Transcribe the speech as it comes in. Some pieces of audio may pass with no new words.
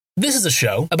This is a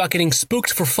show about getting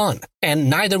spooked for fun, and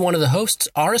neither one of the hosts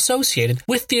are associated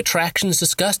with the attractions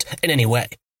discussed in any way,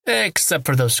 except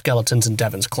for those skeletons in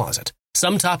Devin's closet.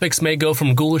 Some topics may go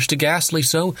from ghoulish to ghastly,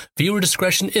 so viewer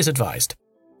discretion is advised.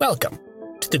 Welcome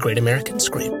to the Great American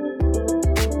Scream.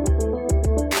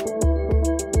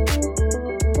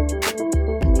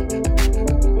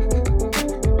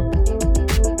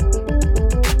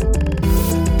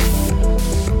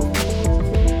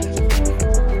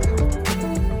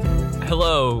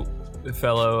 Hello,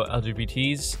 fellow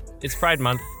LGBTs. It's Pride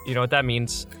Month. You know what that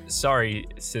means. Sorry,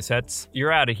 cishettes.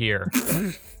 You're out of here.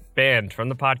 Banned from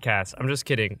the podcast. I'm just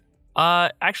kidding.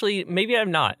 Actually, maybe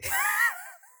I'm not.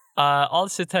 All the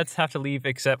cishettes have to leave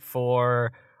except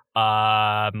for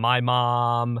my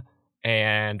mom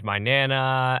and my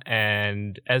Nana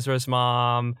and Ezra's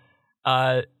mom.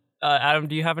 Adam,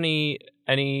 do you have any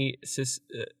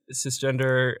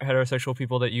cisgender heterosexual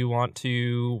people that you want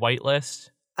to whitelist?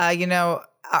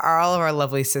 Are all of our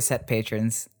lovely cishet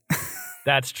patrons.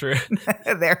 That's true.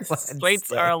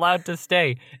 Slates are allowed to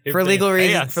stay. For legal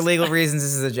reasons. For legal reasons,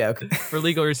 this is a joke. For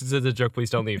legal reasons, it's a joke.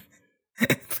 Please don't leave.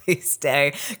 Please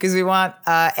stay. Because we want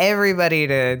everybody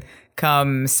to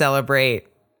come celebrate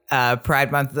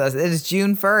Pride Month with us. It is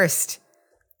June 1st.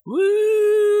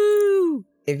 Woo!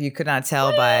 If you could not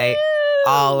tell by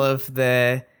all of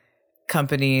the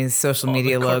companies' social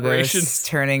media logos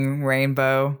turning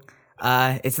rainbow.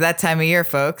 It's that time of year,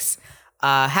 folks.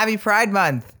 Happy Pride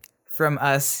Month from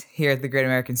us here at the Great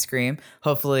American Scream.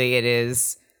 Hopefully it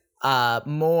is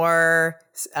more...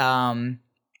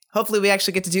 hopefully we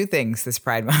actually get to do things this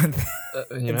Pride Month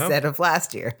instead of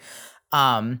last year.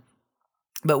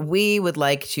 But we would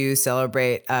like to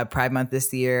celebrate Pride Month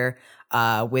this year.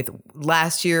 With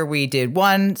last year, we did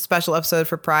one special episode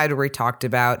for Pride where we talked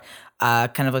about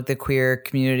kind of like the queer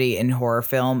community in horror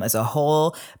film as a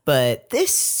whole. But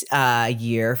this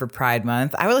year for Pride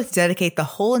Month, I would like to dedicate the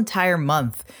whole entire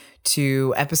month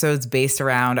to episodes based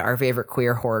around our favorite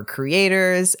queer horror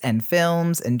creators and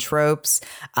films and tropes,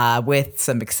 with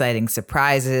some exciting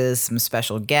surprises, some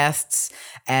special guests,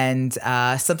 and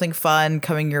something fun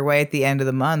coming your way at the end of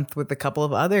the month with a couple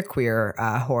of other queer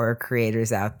horror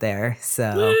creators out there.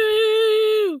 So...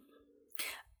 Woo!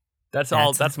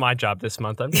 That's my job this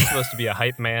month. I'm just supposed to be a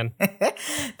hype man.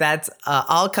 That's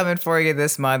all coming for you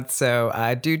this month.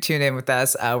 So do tune in with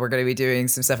us. We're going to be doing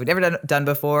some stuff we've never done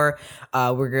before.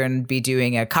 We're going to be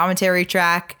doing a commentary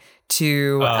track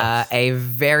to a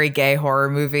very gay horror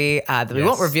movie that we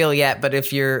won't reveal yet. But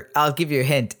I'll give you a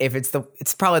hint. If it's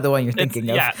probably the one you're thinking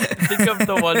of. Yeah, think of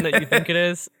the one that you think it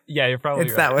is. Yeah, you're probably right.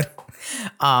 It's that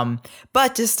one.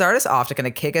 But to start us off, to kind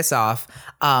of kick us off,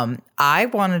 I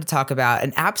wanted to talk about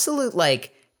an absolute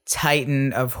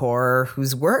titan of horror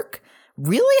whose work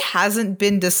really hasn't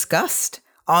been discussed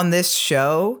on this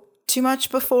show too much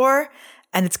before.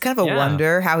 And it's kind of a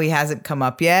wonder how he hasn't come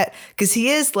up yet, because he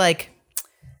is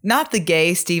not the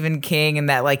gay Stephen King, and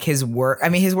that his work. I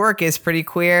mean, his work is pretty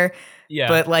queer. Yeah.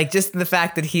 But just the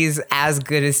fact that he's as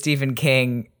good as Stephen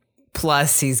King,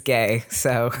 plus he's gay.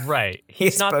 So right.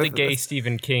 He's not the gay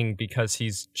Stephen King because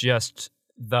he's just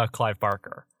the Clive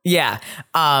Barker. Yeah.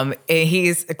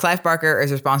 Clive Barker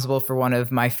is responsible for one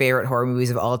of my favorite horror movies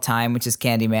of all time, which is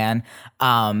Candyman.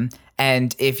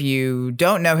 And if you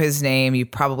don't know his name, you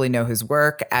probably know his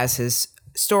work, as his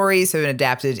stories have been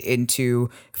adapted into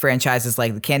franchises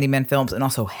like the Candyman films and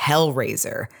also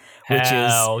Hellraiser, which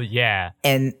is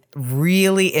a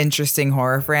really interesting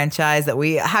horror franchise that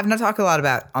we have not talked a lot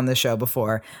about on the show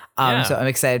before. So I'm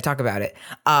excited to talk about it.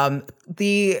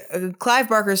 The Clive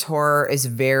Barker's horror is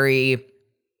very,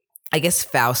 I guess,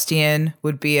 Faustian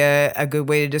would be a good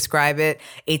way to describe it.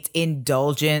 It's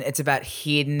indulgent. It's about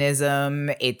hedonism.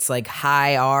 It's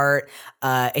high art.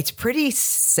 It's pretty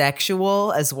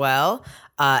sexual as well.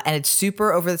 And it's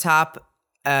super over the top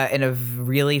in a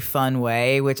really fun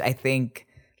way, which I think,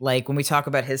 when we talk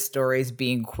about his stories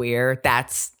being queer,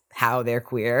 that's how they're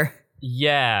queer.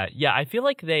 Yeah. Yeah. I feel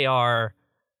like they are,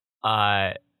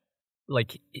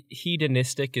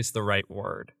 hedonistic is the right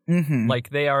word. Mm-hmm.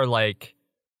 They are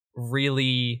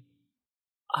really,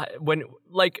 when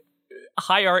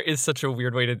high art is such a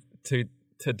weird way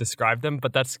to describe them,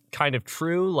 but that's kind of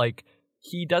true.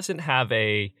 He doesn't have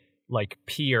a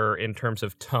peer in terms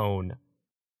of tone,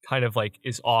 kind of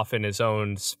is off in his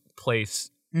own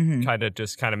place, kind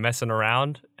of messing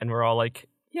around, and we're all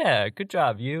yeah, good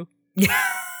job, you. Yeah.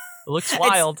 It looks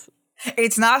wild.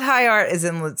 It's not high art as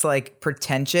in it's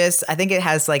pretentious. I think it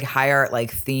has high art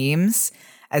themes,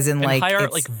 as in high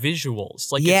art visuals.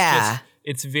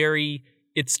 It's very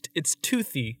it's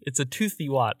toothy. It's a toothy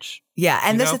watch. Yeah,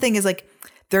 and that's the thing is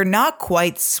they're not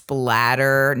quite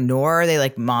splatter, nor are they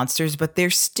like monsters, but they're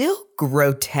still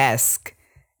grotesque.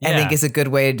 I think is a good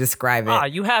way to describe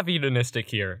it. You have hedonistic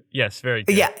here. Yes, very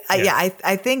good.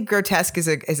 I think grotesque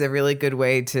is a really good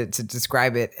way to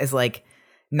describe it, as like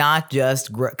not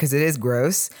just because it is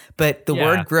gross, but the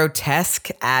word grotesque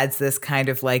adds this kind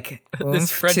of like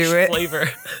this French to it. flavor.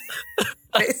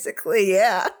 Basically,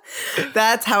 yeah.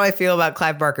 That's how I feel about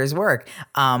Clive Barker's work.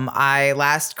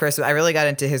 Last Christmas, I really got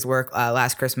into his work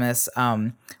last Christmas.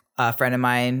 A friend of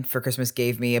mine for Christmas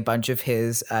gave me a bunch of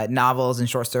his novels and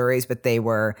short stories, but they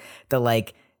were the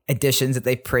like editions that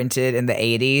they printed in the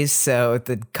 80s. So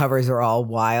the covers are all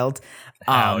wild.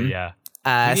 Oh, yeah.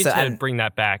 We need to bring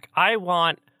that back. I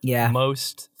want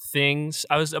most things.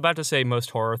 I was about to say most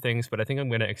horror things, but I think I'm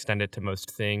going to extend it to most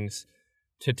things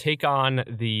to take on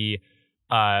the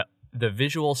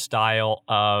visual style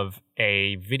of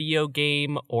a video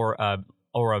game or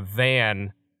a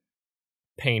van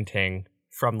painting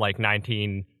from like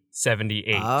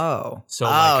 1978. So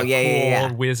like a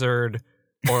cool wizard,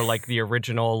 or like the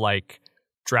original like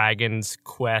Dragon's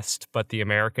Quest, but the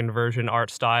American version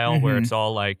art style where it's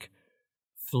all like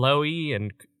flowy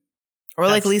and. Or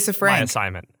like Lisa Frank. My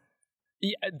assignment.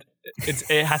 Yeah,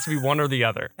 it has to be one or the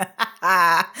other.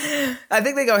 I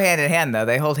think they go hand in hand though.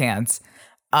 They hold hands.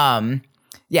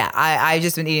 I've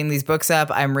just been eating these books up.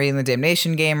 I'm reading The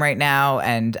Damnation Game right now,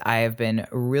 and I have been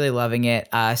really loving it.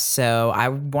 So I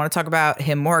want to talk about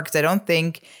him more because I don't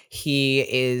think he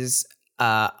is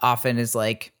often is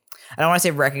like, I don't want to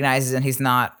say recognizes, and he's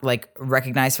not like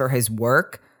recognized for his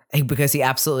work because he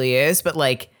absolutely is. But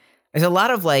like, there's a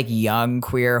lot of like young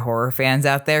queer horror fans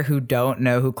out there who don't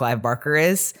know who Clive Barker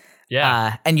is.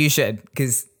 Yeah, and you should,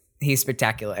 because he's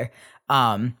spectacular.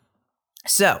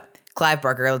 So Clive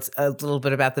Barker, a little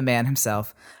bit about the man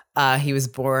himself. He was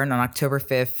born on October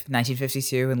 5th,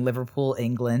 1952 in Liverpool,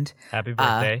 England. Happy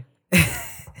birthday.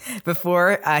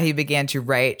 Before he began to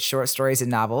write short stories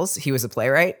and novels, he was a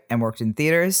playwright and worked in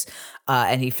theaters.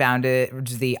 And he founded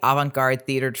the avant-garde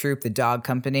theater troupe, the Dog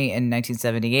Company, in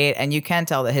 1978. And you can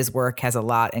tell that his work has a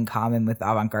lot in common with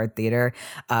avant-garde theater.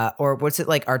 Or what's it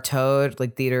like, Artaud,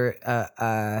 like theater,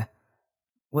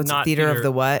 theater of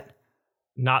the what?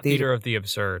 Not theater of the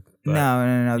absurd.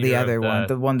 No. The other one.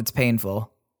 The one that's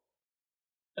painful.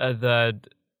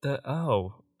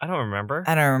 I don't remember.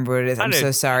 I don't remember what it is. I'm so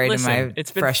sorry to my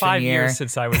it's been freshman 5 year. years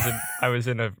since I was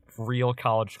in a real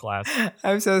college class.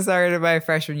 I'm so sorry to my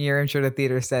freshman year intro to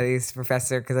theater studies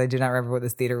professor, because I do not remember what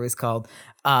this theater was called.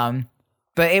 But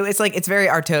it's like, it's very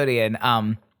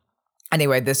Artaudian.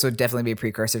 Anyway, this would definitely be a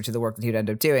precursor to the work that he'd end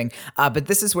up doing. But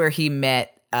this is where he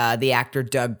met the actor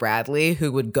Doug Bradley,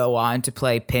 who would go on to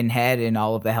play Pinhead in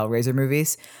all of the Hellraiser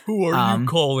movies. Who are you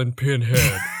calling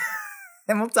Pinhead?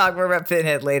 And we'll talk more about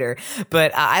Pinhead later.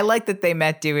 But I like that they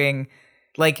met doing,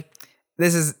 like,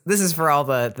 this is for all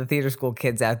the theater school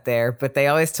kids out there, but they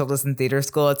always told us in theater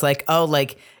school, it's like, oh,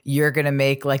 like, you're going to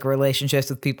make like relationships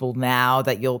with people now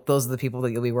that those are the people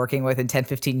that you'll be working with in 10,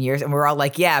 15 years. And we're all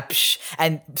like, yeah, psh.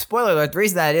 And spoiler alert, the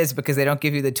reason that is because they don't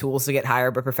give you the tools to get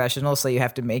hired by professionals. So you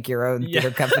have to make your own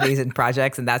theater companies and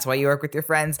projects. And that's why you work with your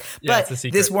friends. Yeah, but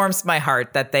this warms my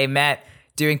heart that they met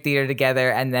doing theater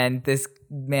together. And then this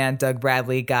man, Doug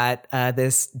Bradley, got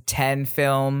this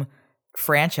 10-film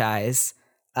franchise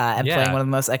and playing one of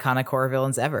the most iconic horror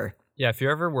villains ever. Yeah, if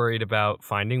you're ever worried about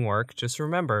finding work, just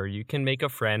remember, you can make a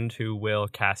friend who will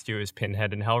cast you as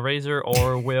Pinhead in Hellraiser,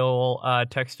 or will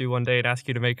text you one day and ask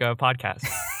you to make a podcast.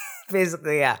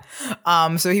 Basically, yeah.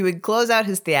 So he would close out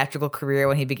his theatrical career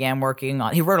when he began working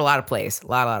on... He wrote a lot of plays, a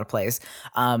lot of plays.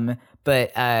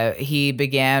 But he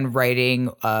began writing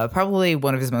probably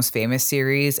one of his most famous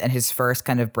series and his first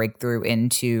kind of breakthrough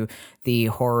into the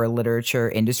horror literature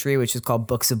industry, which is called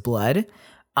Books of Blood.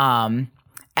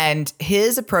 And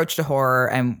his approach to horror,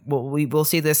 and we'll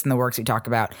see this in the works we talk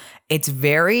about, it's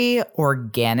very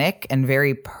organic and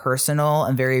very personal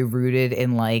and very rooted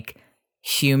in like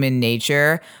human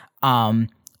nature. And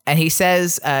he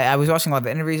says, I was watching a lot of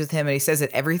interviews with him, and he says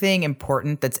that everything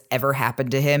important that's ever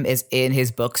happened to him is in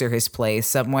his books or his plays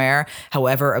somewhere.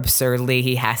 However absurdly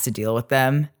he has to deal with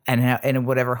them, and in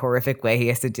whatever horrific way he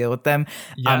has to deal with them.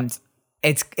 Yeah.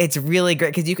 It's really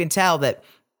great because you can tell that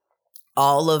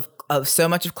all of so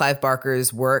much of Clive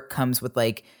Barker's work comes with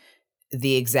like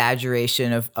the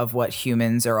exaggeration of what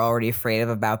humans are already afraid of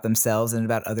about themselves and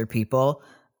about other people.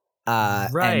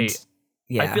 Right.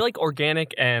 Yeah. I feel like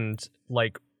organic and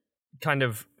like kind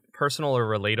of personal or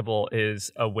relatable is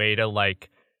a way to like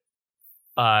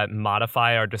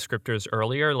modify our descriptors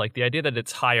earlier. Like the idea that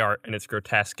it's high art and it's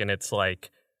grotesque and it's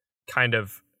like kind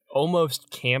of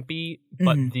almost campy,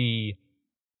 but the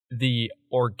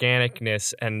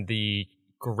organicness and the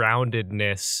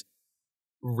groundedness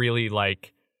really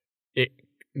like it.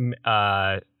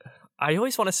 I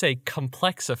always want to say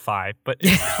complexify, but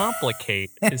complicate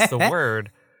is the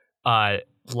word.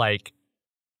 Like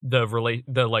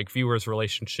the like viewer's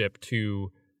relationship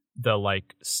to the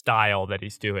like style that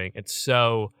he's doing. It's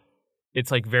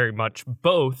like very much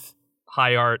both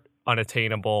high art,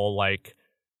 unattainable, like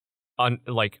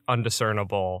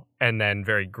undiscernible, and then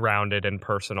very grounded and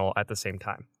personal at the same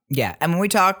time. Yeah, and when we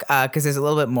talk, because there's a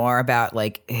little bit more about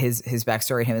like his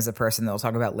backstory, him as a person that we'll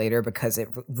talk about later, because it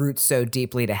roots so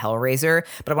deeply to Hellraiser.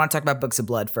 But I want to talk about Books of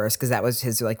Blood first, because that was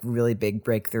his like really big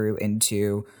breakthrough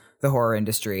into the horror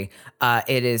industry.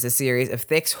 It is a series of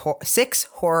six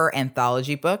horror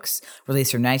anthology books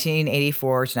released from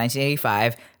 1984 to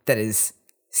 1985. That is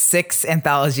 6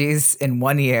 anthologies in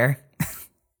 1 year.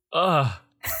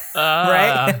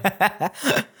 Right?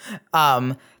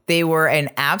 They were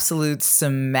an absolute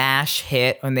smash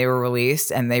hit when they were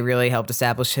released, and they really helped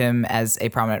establish him as a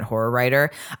prominent horror writer.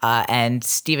 And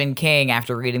Stephen King,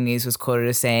 after reading these, was quoted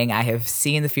as saying, "I have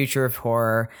seen the future of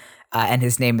horror," and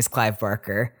his name is Clive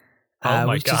Barker. Oh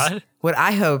my God. What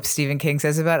I hope Stephen King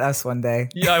says about us one day.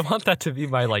 Yeah, I want that to be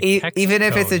my like text even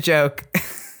if code. it's a joke.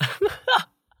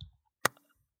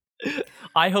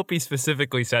 I hope he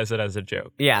specifically says it as a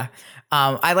joke. Yeah.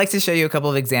 I'd like to show you a couple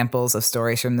of examples of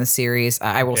stories from this series.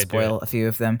 I will spoil a few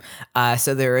of them.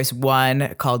 So there is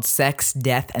one called Sex,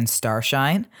 Death, and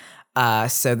Starshine.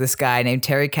 So this guy named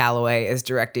Terry Calloway is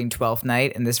directing Twelfth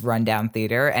Night in this rundown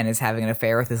theater and is having an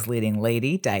affair with his leading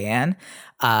lady, Diane.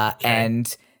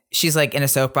 And she's like in a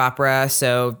soap opera.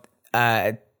 So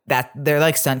that they're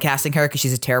like stunt casting her because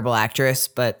she's a terrible actress,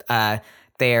 but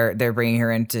they're bringing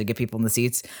her in to get people in the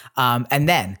seats. And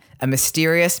then a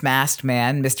mysterious masked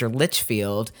man, Mr.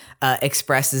 Litchfield,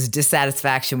 expresses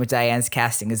dissatisfaction with Diane's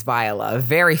casting as Viola, a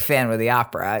very fan of the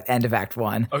opera at end of Act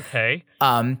 1. Okay.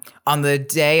 On the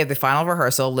day of the final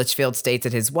rehearsal, Litchfield states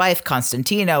that his wife,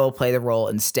 Constantina, will play the role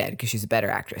instead because she's a better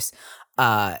actress.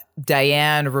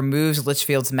 Diane removes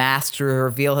Litchfield's mask to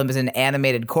reveal him as an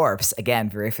animated corpse. Again,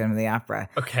 very fan of the opera.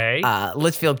 Okay.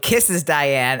 Litchfield kisses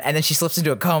Diane, and then she slips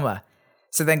into a coma.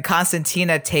 So then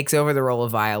Constantina takes over the role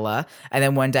of Viola, and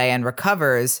then when Diane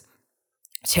recovers,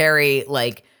 Terry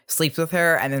like sleeps with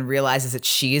her and then realizes that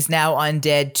she's now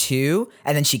undead too,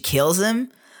 and then she kills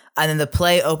him. And then the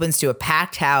play opens to a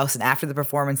packed house, and after the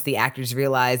performance, the actors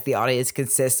realize the audience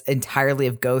consists entirely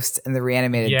of ghosts and the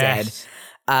reanimated dead.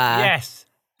 Yes.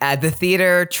 The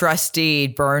theater trustee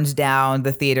burns down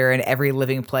the theater, and every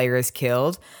living player is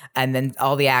killed. And then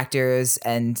all the actors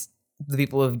and the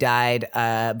people who've died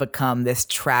become this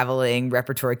traveling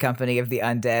repertory company of the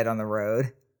undead on the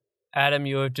road. Adam,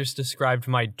 you have just described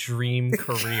my dream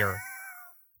career.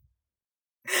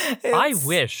 I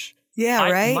wish.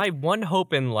 Yeah, right? My one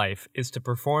hope in life is to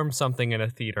perform something in a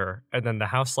theater, and then the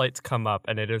house lights come up,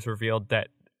 and it is revealed that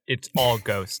it's all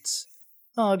ghosts.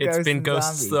 It's been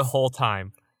ghosts zombies the whole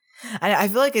time. I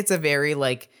feel like it's a very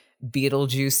like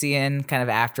Beetlejuicean kind of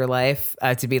afterlife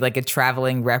to be like a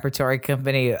traveling repertory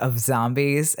company of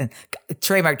zombies. And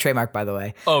trademark, by the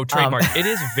way. Oh, trademark. It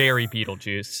is very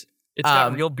Beetlejuice. It's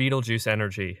got real Beetlejuice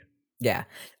energy. Yeah.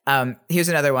 Here's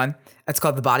another one. It's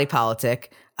called The Body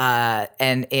Politic.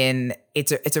 And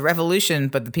it's a revolution,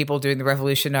 but the people doing the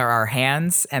revolution are our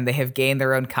hands, and they have gained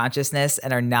their own consciousness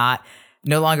and are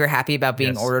no longer happy about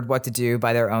being ordered what to do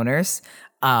by their owners.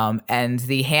 And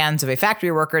the hands of a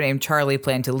factory worker named Charlie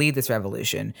plan to lead this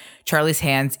revolution. Charlie's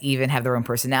hands even have their own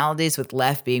personalities, with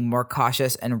Left being more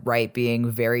cautious and Right being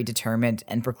very determined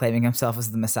and proclaiming himself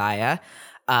as the Messiah.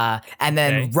 And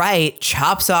then Right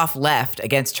chops off Left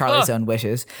against Charlie's own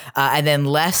wishes. And then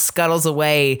Left scuttles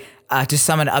away to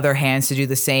summon other hands to do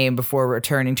the same before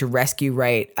returning to rescue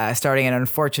Right, starting an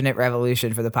unfortunate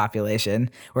revolution for the population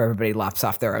where everybody lops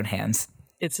off their own hands.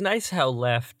 It's nice how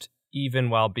Left, even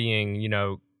while being,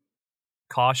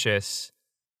 cautious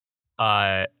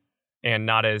and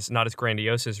not as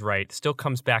grandiose as Right, still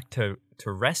comes back to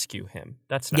rescue him.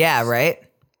 That's nice. Yeah, right?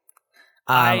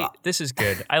 This is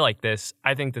good. I like this.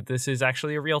 I think that this is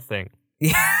actually a real thing.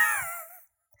 Yeah.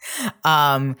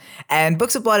 And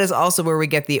Books of Blood is also where we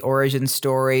get the origin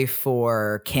story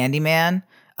for Candyman,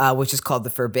 which is called The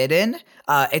Forbidden.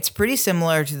 It's pretty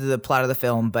similar to the plot of the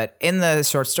film, but in the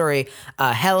short story,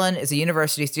 Helen is a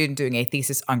university student doing a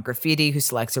thesis on graffiti who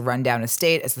selects a rundown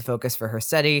estate as the focus for her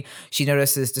study. She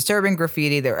notices disturbing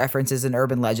graffiti that references an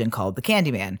urban legend called the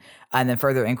Candyman, and then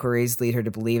further inquiries lead her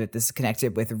to believe that this is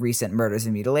connected with recent murders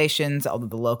and mutilations, although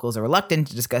the locals are reluctant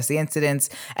to discuss the incidents,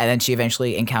 and then she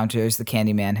eventually encounters the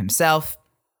Candyman himself.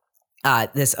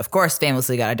 This, of course,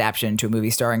 famously got adaptation into a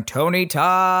movie starring Tony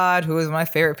Todd, who is one of my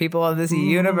favorite people of this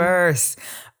universe.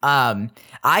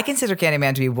 I consider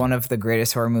Candyman to be one of the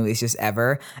greatest horror movies just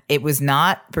ever. It was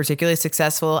not particularly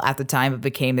successful at the time, but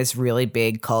became this really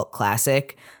big cult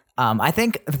classic. I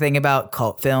think the thing about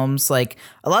cult films, like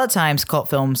a lot of times cult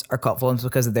films are cult films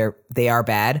because they are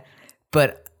bad,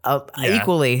 but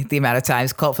equally the amount of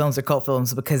times cult films are cult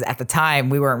films because at the time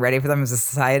we weren't ready for them as a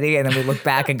society, and then we look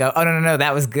back and go, oh no,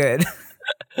 that was good.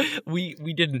 we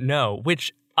didn't know,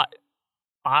 which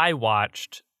I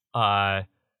watched.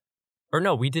 Or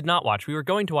no, we did not watch. We were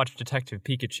going to watch Detective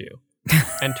Pikachu.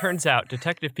 And turns out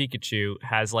Detective Pikachu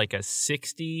has like a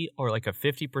 60 or like a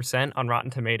 50% on Rotten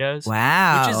Tomatoes.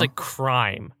 Wow. Which is a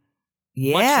crime.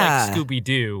 Yeah. Much like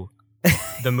Scooby-Doo,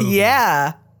 the movie.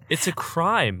 Yeah. It's a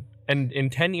crime. And in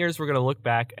 10 years, we're going to look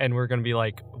back and we're going to be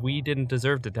like, we didn't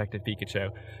deserve Detective Pikachu.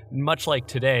 Much like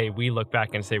today, we look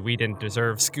back and say we didn't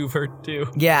deserve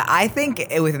Scooby-Doo. Yeah, I think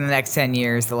within the next 10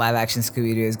 years, the live-action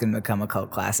Scooby-Doo is going to become a cult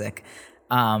classic.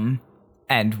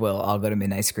 And we'll all go to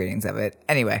midnight screenings of it.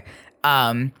 Anyway,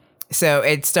 so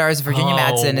it stars Virginia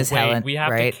Madsen as Helen. We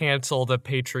have right? to cancel the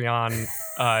Patreon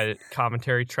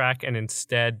commentary track and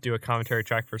instead do a commentary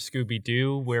track for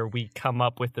Scooby-Doo where we come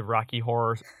up with the Rocky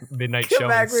Horror Midnight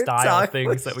Showing style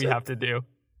things that we have to do.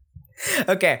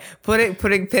 Okay, putting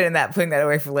pin in that, putting that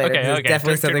away for later. Okay.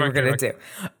 Definitely something we're going to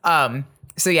do.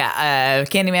 So yeah,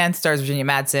 Candyman stars Virginia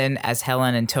Madsen as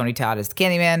Helen and Tony Todd as the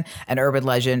Candyman, an urban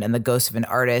legend and the ghost of an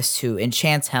artist who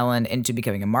enchants Helen into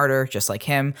becoming a martyr, just like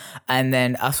him. And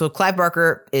then so Clive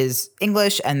Barker is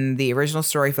English, and the original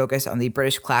story focused on the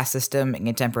British class system in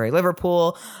contemporary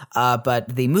Liverpool, but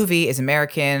the movie is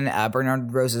American.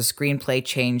 Bernard Rose's screenplay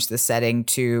changed the setting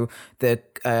to the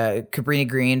Cabrini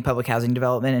Green public housing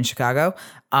development in Chicago.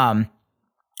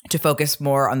 To focus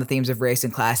more on the themes of race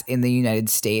and class in the United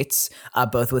States,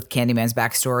 both with Candyman's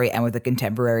backstory and with the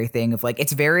contemporary thing of like,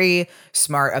 it's very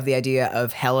smart of the idea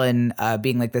of Helen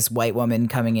being like this white woman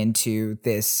coming into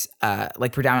this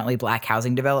like predominantly black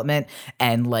housing development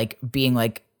and like being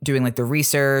like doing like the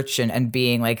research and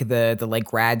being like the like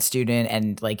grad student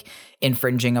and like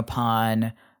infringing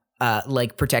upon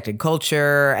like protected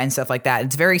culture and stuff like that.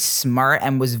 It's very smart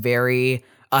and was very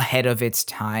ahead of its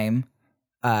time.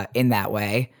 In that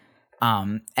way.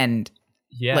 And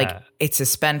yeah, like it's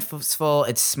suspenseful,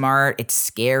 it's smart, it's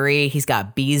scary. He's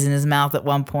got bees in his mouth at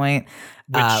one point,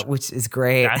 which is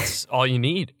great. That's all you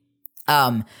need.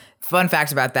 Fun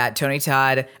fact about that, Tony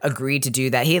Todd agreed to do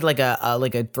that. He had like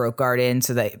a throat guard in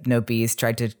so that no bees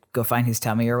tried to go find his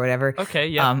tummy or whatever. Okay,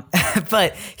 yeah.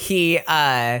 But he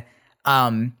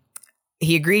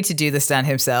agreed to do the stunt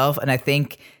himself, and I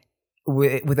think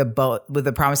with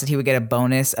the promise that he would get a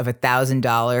bonus of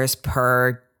 $1,000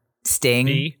 per sting.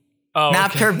 Bee?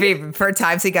 Not per bee, per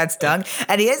times he got stung.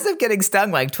 And he ends up getting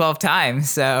stung like 12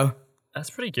 times. So that's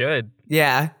pretty good.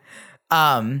 Yeah.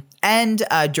 And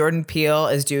Jordan Peele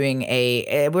is doing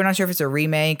we're not sure if it's a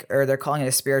remake or they're calling it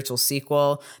a spiritual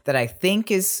sequel that I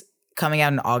think is coming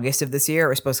out in August of this year. It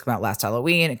was supposed to come out last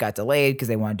Halloween. It got delayed because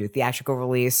they want to do a theatrical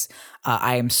release.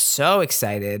 I am so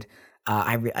excited.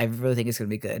 I really think it's going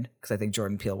to be good because I think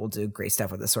Jordan Peele will do great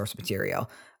stuff with the source material.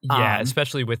 Yeah,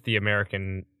 especially with the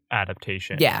American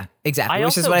adaptation. Yeah, exactly.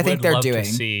 Which is what I think they're doing.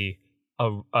 To see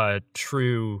a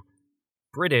true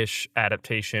British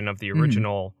adaptation of the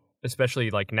original, especially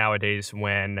like nowadays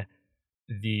when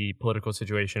the political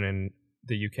situation in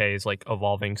the UK is like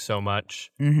evolving so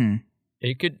much. Mm-hmm.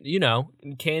 It could,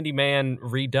 Candyman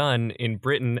redone in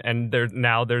Britain, and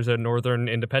there's a Northern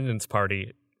Independence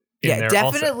Party. Yeah,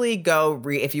 definitely go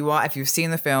read if you've seen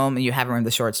the film and you haven't read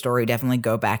the short story, definitely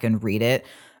go back and read it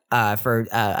for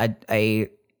a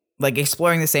like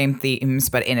exploring the same themes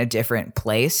but in a different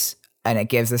place, and it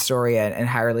gives the story an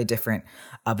entirely different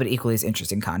but equally as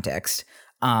interesting context.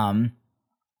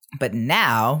 But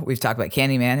now we've talked about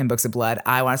Candyman and Books of Blood.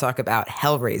 I want to talk about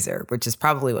Hellraiser, which is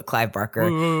probably what Clive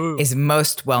Barker is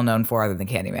most well known for other than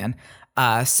Candyman.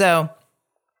 So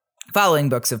following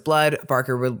Books of Blood,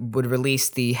 Barker would release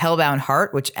The Hellbound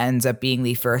Heart, which ends up being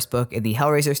the first book in the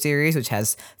Hellraiser series, which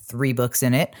has 3 books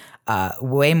in it.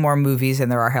 Way more movies than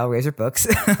there are Hellraiser books.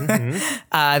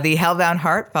 Mm-hmm. The Hellbound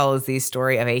Heart follows the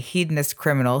story of a hedonist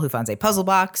criminal who finds a puzzle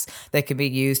box that can be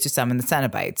used to summon the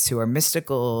Cenobites, who are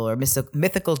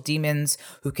mythical demons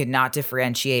who cannot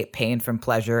differentiate pain from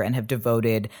pleasure and have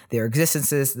devoted their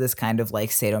existences to this kind of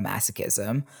like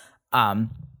sadomasochism.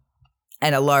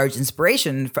 And a large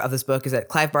inspiration of this book is that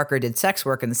Clive Barker did sex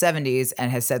work in the 70s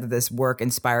and has said that this work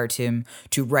inspired him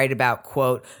to write about,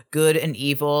 quote, good and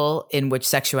evil in which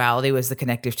sexuality was the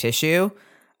connective tissue.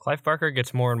 Clive Barker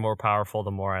gets more and more powerful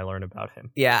the more I learn about him.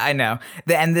 Yeah, I know.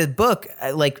 And the book,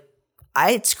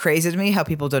 it's crazy to me how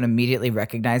people don't immediately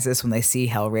recognize this when they see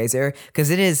Hellraiser,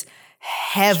 because it is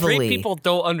heavily. Straight people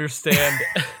don't understand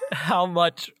how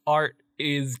much art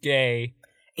is gay.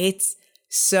 It's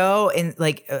so in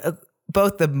like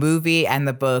both the movie and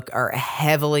the book are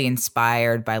heavily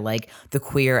inspired by like the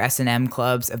queer S&M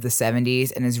clubs of the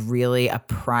 70s and is really a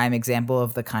prime example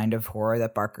of the kind of horror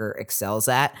that Barker excels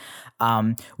at.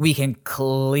 We can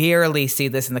clearly see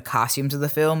this in the costumes of the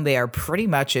film. They are pretty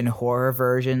much in horror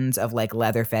versions of like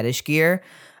leather fetish gear.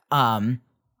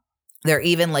 They're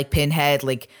even like Pinhead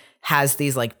like has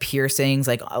these like piercings,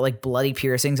 like bloody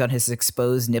piercings on his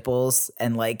exposed nipples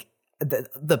and like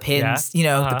the pins,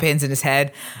 the pins in his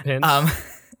head. Pins.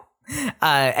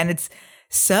 And it's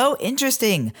so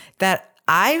interesting that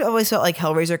I always felt like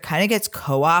Hellraiser kind of gets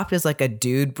co-opted as like a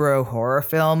dude bro horror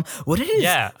film. What it is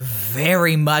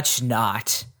very much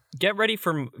not. Get ready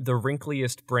for the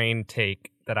wrinkliest brain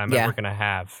take that I'm ever going to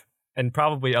have. And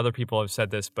probably other people have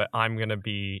said this, but I'm going to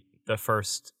be the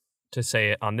first to say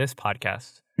it on this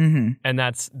podcast. Mm-hmm. And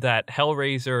that's that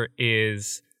Hellraiser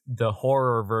is the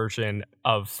horror version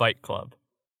of Fight Club.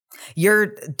 You're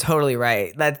totally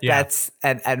right. That's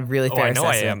a really fair assessment.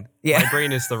 I am. Yeah. My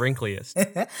brain is the wrinkliest.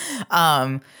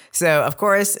 So, of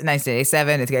course,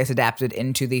 1987, it gets adapted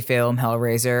into the film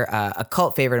Hellraiser, a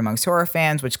cult favorite amongst horror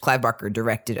fans, which Clive Barker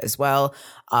directed as well.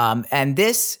 And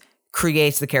this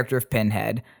creates the character of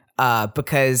Pinhead.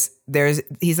 Because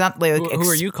he's not like who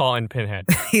are you calling Pinhead?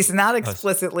 He's not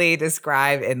explicitly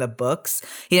described in the books.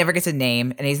 He never gets a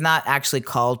name, and he's not actually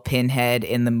called Pinhead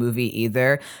in the movie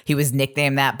either. He was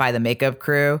nicknamed that by the makeup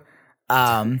crew.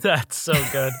 That's so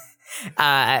good.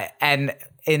 And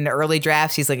in early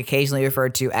drafts, he's like occasionally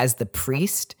referred to as the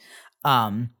priest,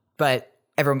 but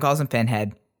everyone calls him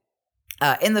Pinhead.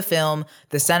 In the film,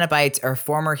 the Cenobites are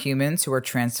former humans who are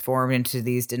transformed into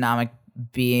these demonic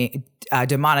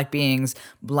beings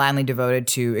blindly devoted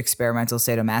to experimental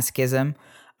sadomasochism.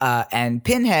 And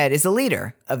Pinhead is the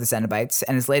leader of the Cenobites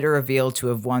and is later revealed to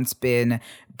have once been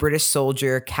British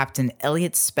soldier Captain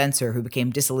Elliot Spencer, who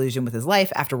became disillusioned with his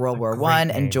life after World War I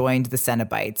and joined the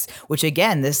Cenobites, which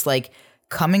again, this like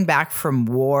coming back from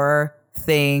war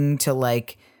thing to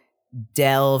like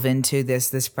delve into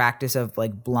this practice of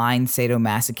like blind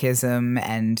sadomasochism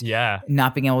and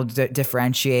not being able to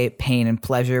differentiate pain and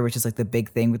pleasure, which is like the big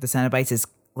thing with the Cenobites, is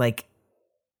like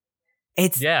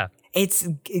it's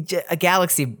a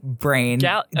galaxy brain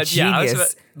genius. I was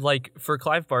about, like for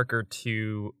Clive Barker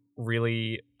to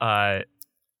really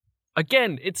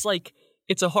again, it's like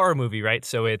it's a horror movie, right?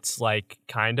 So it's like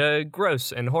kind of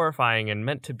gross and horrifying and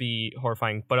meant to be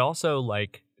horrifying, but also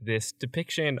like this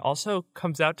depiction also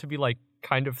comes out to be like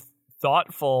kind of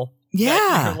thoughtful.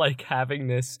 Yeah. You're like having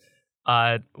this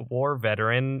war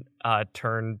veteran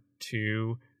turn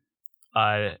to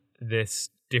this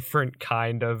different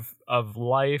kind of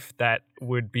life that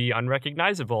would be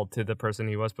unrecognizable to the person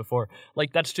he was before.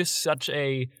 Like that's just such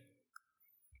a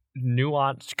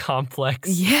nuanced, complex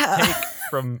take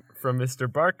from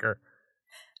Mr. Barker.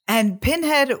 And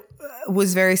Pinhead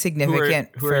was very significant.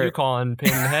 Who are you calling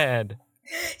Pinhead?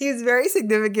 He was very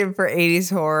significant for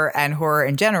 80s horror and horror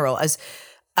in general. As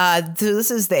so this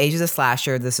is the age of the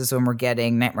slasher. This is when we're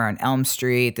getting Nightmare on Elm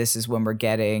Street. This is when we're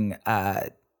getting Friday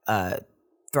the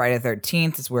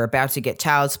 13th. As we're about to get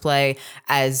Child's Play.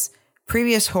 As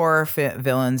previous horror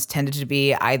villains tended to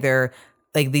be either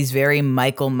like these very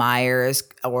Michael Myers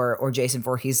or Jason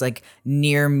Voorhees, like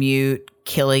near mute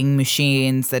killing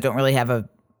machines that don't really have a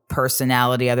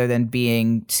personality other than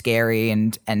being scary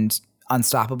and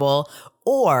unstoppable,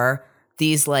 or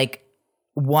these like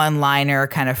one-liner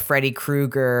kind of Freddy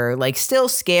Krueger, like still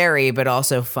scary but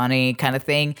also funny kind of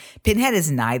thing. Pinhead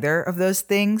is neither of those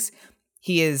things.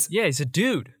 He's a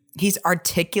dude. He's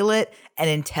articulate and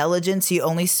intelligent. He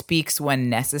only speaks when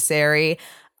necessary.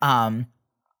 And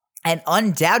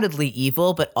undoubtedly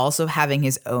evil, but also having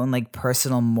his own like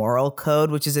personal moral code,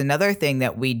 which is another thing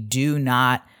that we do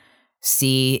not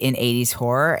see in 80s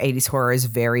horror. 80s horror is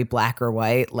very black or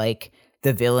white. Like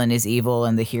the villain is evil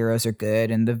and the heroes are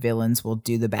good, and the villains will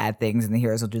do the bad things and the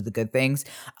heroes will do the good things.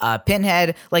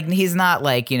 Pinhead, like he's not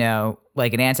like,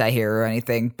 like an anti-hero or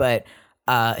anything, but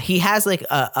he has like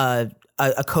a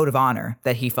code of honor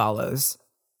that he follows.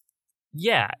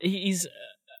 Yeah, he's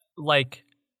like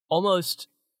almost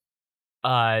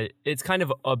it's kind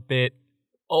of a bit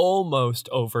almost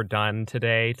overdone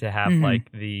today to have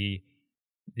like the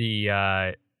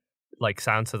like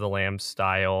Silence of the Lambs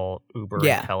style uber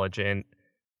intelligent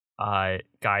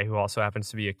guy who also happens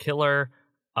to be a killer,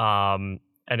 and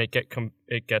it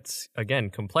gets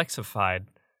again complexified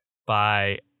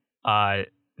by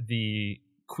the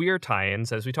queer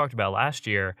tie-ins, as we talked about last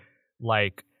year,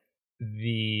 like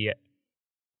the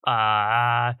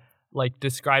like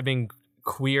describing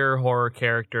queer horror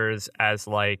characters as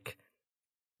like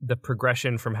the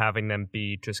progression from having them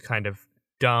be just kind of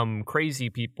dumb, crazy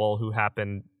people who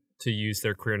happen to use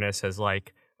their queerness as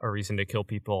like a reason to kill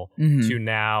people to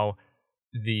now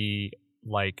the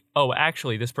like, oh,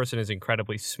 actually this person is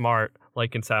incredibly smart,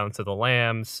 like in Silence of the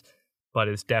Lambs, but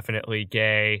is definitely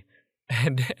gay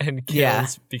and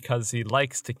kills because he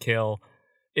likes to kill.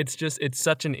 It's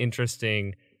such an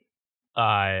interesting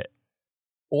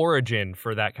origin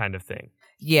for that kind of thing.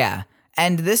 Yeah.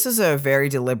 And this is a very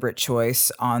deliberate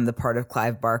choice on the part of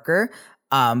Clive Barker,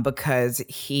 because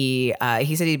he said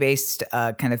he based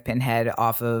kind of Pinhead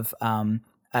off of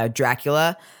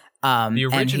Dracula. The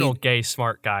original gay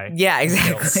smart guy. Yeah,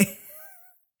 exactly.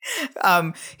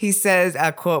 He says,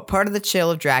 quote, "Part of the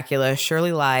chill of Dracula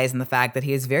surely lies in the fact that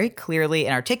he is very clearly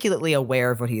and articulately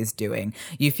aware of what he is doing.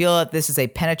 You feel that this is a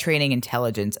penetrating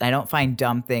intelligence, and I don't find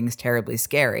dumb things terribly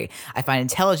scary. I find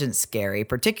intelligence scary,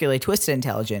 particularly twisted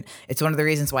intelligence. It's one of the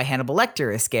reasons why Hannibal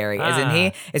Lecter is scary, isn't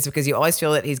he? It's because you always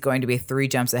feel that he's going to be 3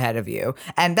 jumps ahead of you."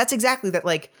 And that's exactly that,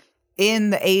 like,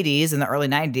 in the 80s and the early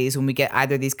 90s, when we get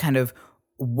either these kind of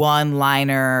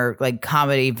one-liner like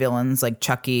comedy villains like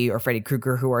Chucky or Freddy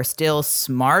Krueger who are still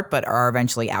smart but are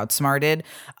eventually outsmarted,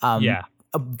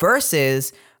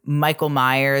 versus Michael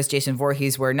Myers, Jason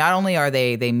Voorhees, where not only are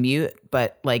they mute,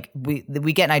 but like we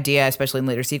get an idea, especially in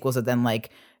later sequels, that then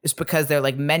like it's because they're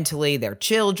like mentally they're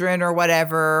children or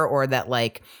whatever, or that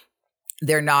like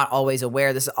they're not always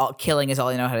aware this is all killing is all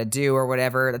they know how to do or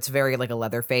whatever. That's very like a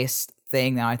Leatherface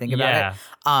thing now I think about it.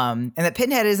 And that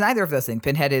Pinhead is neither of those things.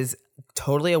 Pinhead is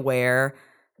totally aware,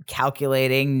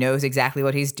 calculating, knows exactly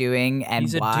what he's doing and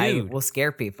why will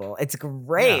scare people. It's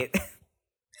great.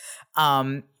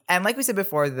 And like we said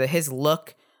before, his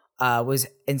look was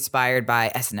inspired by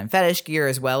S&M fetish gear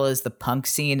as well as the punk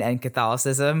scene and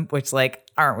Catholicism, which like,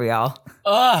 aren't we all?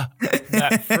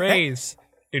 That phrase,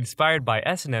 inspired by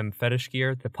S&M fetish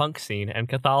gear, the punk scene, and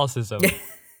Catholicism.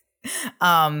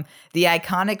 The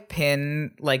iconic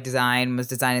pin like design was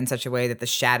designed in such a way that the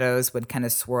shadows would kind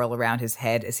of swirl around his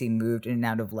head as he moved in and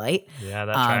out of light. Yeah,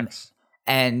 that tracks.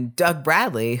 And Doug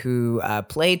Bradley, who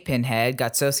played Pinhead,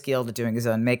 got so skilled at doing his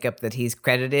own makeup that he's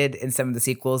credited in some of the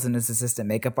sequels and his assistant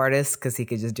makeup artist because he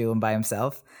could just do them by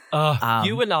himself.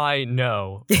 You and I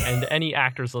know, and any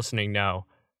actors listening know,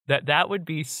 that would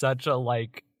be such a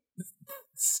like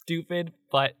stupid,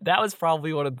 but that was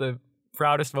probably one of the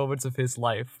proudest moments of his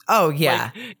life. Oh yeah.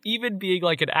 Like, even being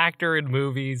like an actor in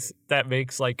movies that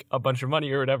makes like a bunch of money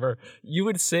or whatever, you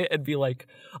would sit and be like,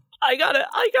 I gotta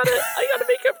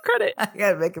make up credit. I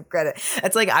gotta make up credit.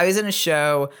 It's like I was in a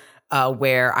show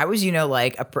where I was,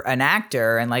 like an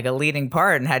actor and like a leading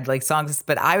part and had like songs,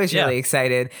 but I was really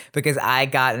excited because I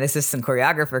got an assistant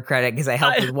choreographer credit because I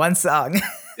helped with one song.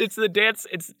 It's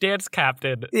dance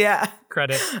captain.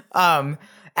 Credit.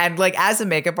 And like as a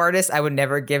makeup artist, I would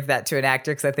never give that to an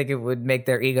actor because I think it would make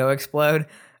their ego explode.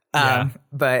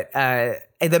 But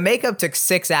the makeup took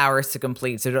 6 hours to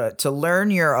complete. So to learn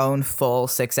your own full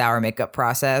 6-hour makeup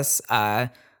process,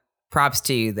 props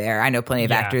to you there. I know plenty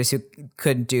of actors who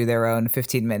couldn't do their own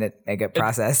 15-minute makeup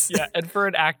process. And for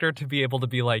an actor to be able to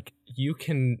be like, you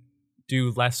can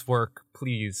do less work,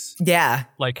 please. Yeah.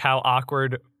 Like how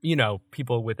awkward,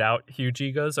 people without huge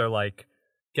egos are like,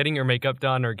 getting your makeup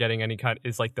done or getting any kind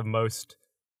is like the most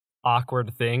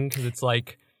awkward thing because it's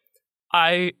like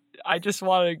I just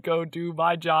want to go do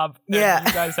my job and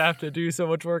you guys have to do so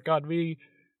much work on me.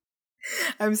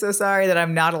 I'm so sorry that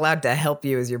I'm not allowed to help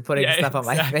you as you're putting stuff on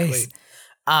my face.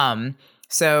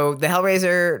 So the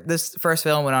Hellraiser, this first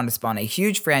film went on to spawn a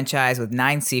huge franchise with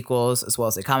 9 sequels as well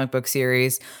as a comic book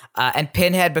series. And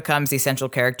Pinhead becomes the central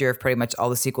character of pretty much all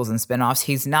the sequels and spinoffs.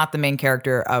 He's not the main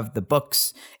character of the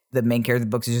books. The main character of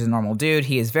the books is just a normal dude.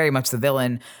 He is very much the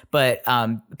villain, but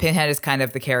Pinhead is kind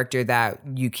of the character that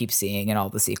you keep seeing in all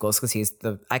the sequels because he's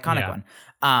the iconic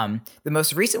one. The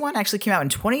most recent one actually came out in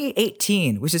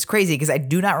 2018, which is crazy because I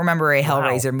do not remember a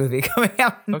Hellraiser movie coming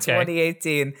out in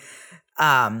 2018.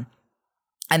 And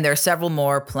there are several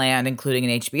more planned, including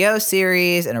an HBO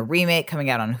series and a remake coming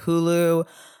out on Hulu.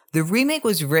 The remake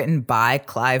was written by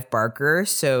Clive Barker,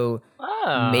 so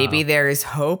maybe there is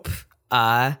hope.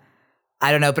 I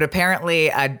don't know, but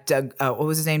apparently Doug, what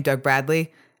was his name? Doug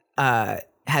Bradley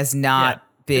has not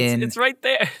been. It's right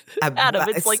there, Adam.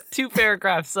 It's like 2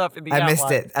 paragraphs up in the outline. I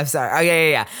missed it. I'm sorry. Oh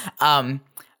yeah.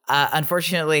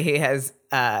 Unfortunately, he has.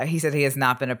 He said he has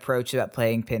not been approached about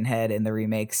playing Pinhead in the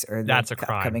remakes or the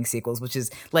upcoming sequels, which is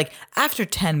like after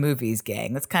 10 movies,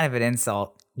 gang. That's kind of an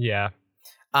insult. Yeah.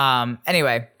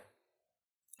 Anyway,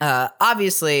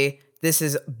 obviously. This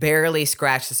has barely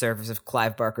scratched the surface of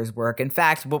Clive Barker's work. In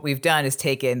fact, what we've done is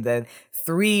taken the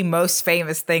three most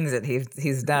famous things that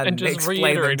he's done and just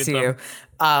explain them to you.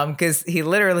 Because he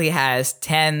literally has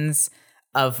tens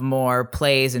of more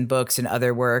plays and books and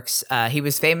other works. He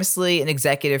was famously an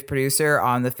executive producer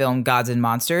on the film Gods and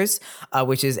Monsters,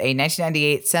 which is a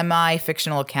 1998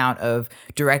 semi-fictional account of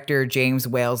director James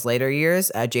Whale's later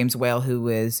years. James Whale, who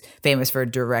was famous for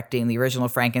directing the original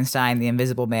Frankenstein, The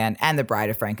Invisible Man, and The Bride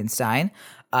of Frankenstein.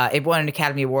 It won an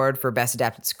Academy Award for Best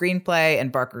Adapted Screenplay, and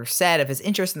Barker said of his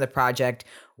interest in the project,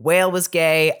 Whale was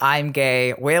gay, I'm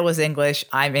gay. Whale was English,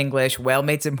 I'm English. Whale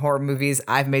made some horror movies,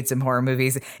 I've made some horror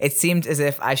movies. It seemed as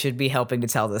if I should be helping to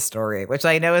tell this story, which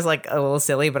I know is like a little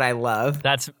silly, but I love.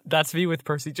 That's me with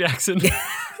Percy Jackson.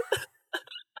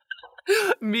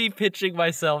 Me pitching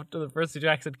myself to the Percy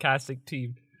Jackson casting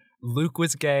team. Luke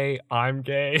was gay, I'm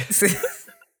gay.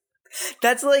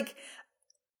 That's like...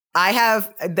 I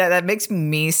have that makes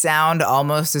me sound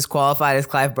almost as qualified as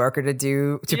Clive Barker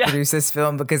to produce this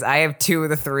film, because I have two of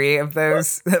the three of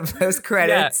those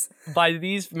credits. Yeah, by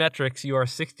these metrics, you are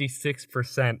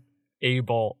 66%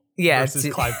 able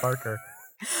versus Clive Barker.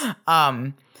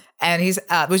 And he's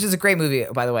which is a great movie,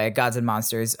 by the way, Gods and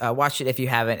Monsters. Watch it if you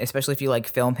haven't, especially if you like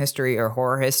film history or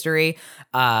horror history,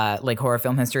 like horror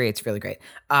film history. It's really great.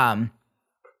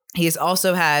 He has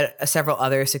also had several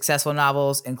other successful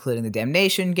novels, including The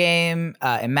Damnation Game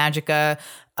and Magica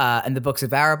and the Books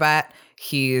of Arabat.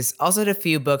 He's also had a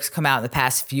few books come out in the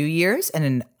past few years, and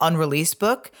an unreleased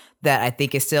book that I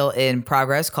think is still in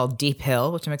progress called Deep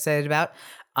Hill, which I'm excited about.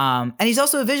 And he's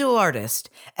also a visual artist,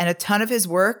 and a ton of his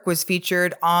work was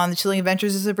featured on The Chilling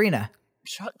Adventures of Sabrina.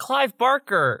 Clive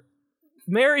Barker,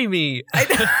 marry me.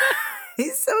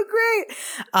 He's so great.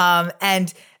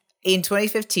 And in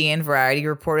 2015, Variety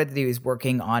reported that he was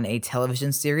working on a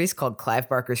television series called Clive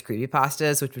Barker's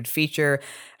Creepypastas, which would feature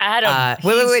Adam.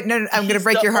 Wait! No! I'm going to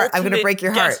break your heart. I'm going to break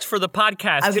your heart. For the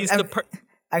podcast, I'm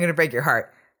going to break your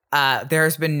heart. There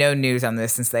has been no news on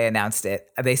this since they announced it.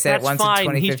 They said it once in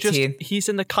 2015. He's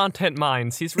in the content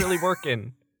mines. He's really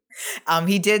working.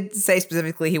 He did say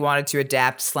specifically he wanted to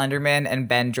adapt Slenderman and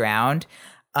Ben Drowned.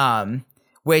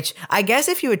 Which I guess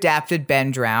if you adapted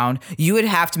Ben Drowned, you would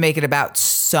have to make it about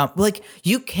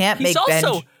you can't make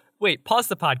Ben. Wait, pause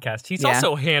the podcast. He's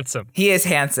also handsome. He is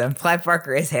handsome. Clive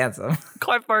Barker is handsome.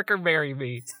 Clive Barker, marry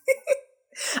me.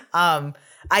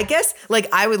 I guess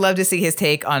I would love to see his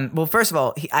take on. Well, first of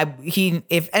all, he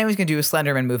if anyone's gonna do a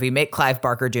Slenderman movie, make Clive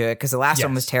Barker do it, because the last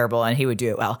one was terrible and he would do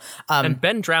it well. And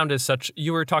Ben Drowned is such.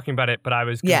 You were talking about it, but I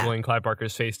was googling Clive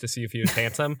Barker's face to see if he was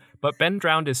handsome. But Ben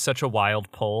Drowned is such a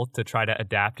wild pull to try to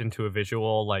adapt into a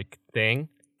visual thing.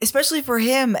 Especially for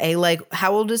him,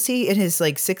 how old is he? In his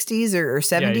 60s or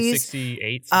 70s? Yeah, he's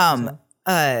 68.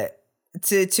 67.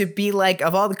 To be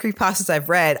of all the creepypastas I've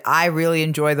read, I really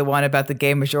enjoy the one about the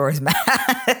game Majora's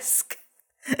Mask.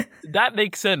 That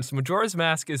makes sense. Majora's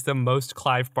Mask is the most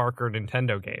Clive Barker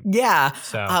Nintendo game. Yeah.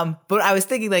 So, but I was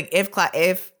thinking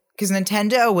because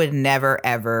Nintendo would never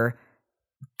ever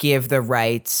give the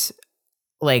rights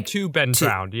to Ben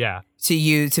Drowned,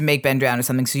 to make Ben Drowned or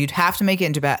something. So you'd have to make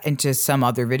it into some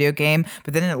other video game,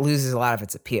 but then it loses a lot of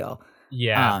its appeal.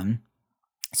 Yeah.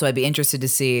 So I'd be interested to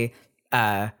see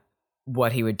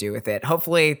what he would do with it.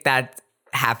 Hopefully that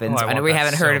happens. I know we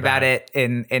haven't heard about it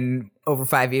in over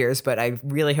 5 years, but I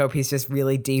really hope he's just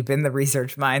really deep in the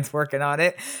research minds working on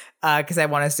it, because I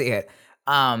want to see it.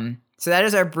 So that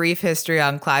is our brief history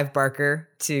on Clive Barker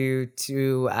to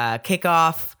kick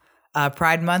off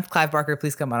Pride Month. Clive Barker,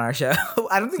 please come on our show.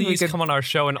 I don't think please come on our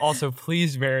show, and also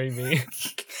please marry me.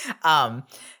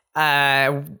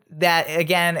 That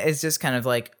again is just kind of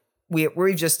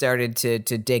we've just started to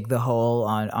dig the hole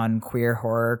on queer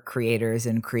horror creators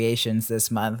and creations this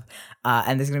month,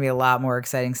 and there's going to be a lot more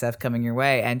exciting stuff coming your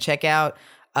way. And check out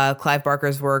Clive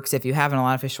Barker's works if you haven't. A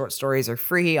lot of his short stories are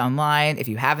free online. If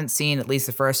you haven't seen at least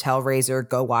the first Hellraiser,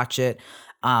 go watch it.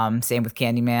 Same with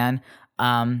Candyman.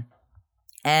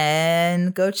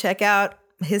 And go check out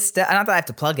his stuff. Not that I have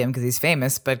to plug him because he's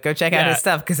famous, but go check out his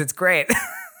stuff because it's great.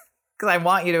 Because I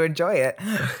want you to enjoy it.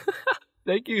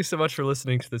 Thank you so much for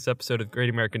listening to this episode of Great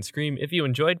American Scream. If you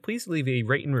enjoyed, please leave a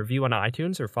rate and review on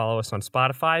iTunes or follow us on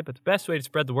Spotify. But the best way to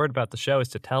spread the word about the show is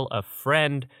to tell a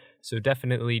friend. So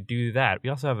definitely do that.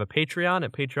 We also have a Patreon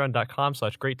at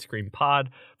patreon.com/greatscreampod.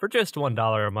 For just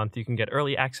 $1 a month, you can get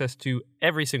early access to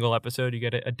every single episode. You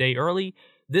get it a day early.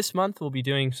 This month, we'll be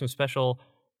doing some special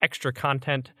extra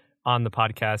content on the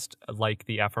podcast, like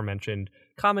the aforementioned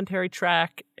commentary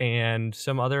track and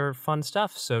some other fun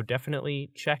stuff. So definitely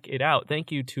check it out.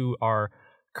 Thank you to our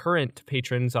current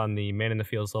patrons on the Man in the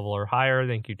Fields level or higher.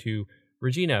 Thank you to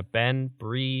Regina, Ben,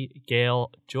 Bree, Gail,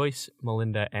 Joyce,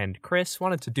 Melinda, and Chris.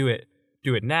 Wanted to do it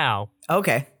now.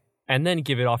 Okay. and then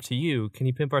give it off to you. Can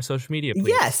you pimp our social media, please?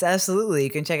 Yes, absolutely. You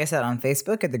can check us out on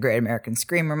Facebook at The Great American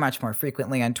Screamer, much more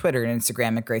frequently on Twitter and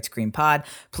Instagram at Great Scream Pod.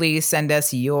 Please send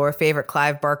us your favorite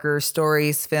Clive Barker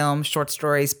stories, films, short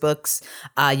stories, books.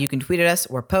 You can tweet at us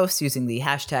or post using the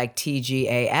hashtag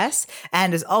TGAS.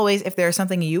 And as always, if there's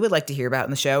something you would like to hear about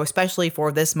in the show, especially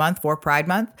for this month, for Pride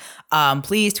Month,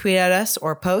 please tweet at us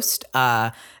or post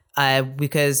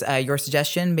because your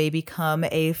suggestion may become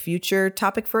a future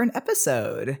topic for an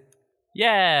episode.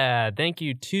 Yeah, thank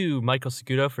you to Michael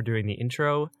Segudo for doing the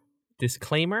intro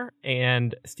disclaimer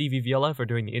and Stevie Viola for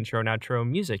doing the intro and outro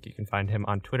music. You can find him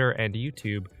on Twitter and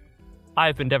YouTube.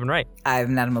 I've been Devin Wright. I've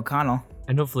been Adam O'Connell.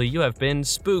 And hopefully you have been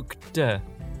spooked.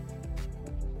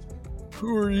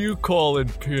 Who are you calling,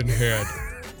 Pinhead?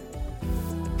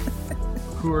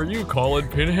 Who are you calling,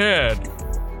 Pinhead?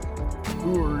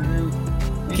 Who are you?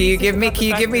 Can you give me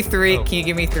three? Oh. Can you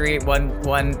give me three?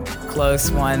 One close,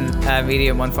 one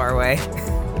medium, one far away.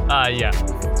 Yeah.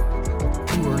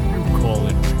 Who are you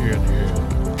calling, Pinhead?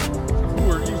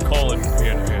 Who are you calling,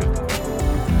 Pinhead?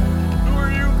 Who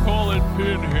are you calling,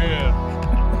 Pinhead?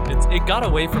 It got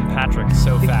away from Patrick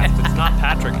so fast. It's not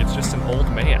Patrick. It's just an old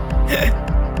man.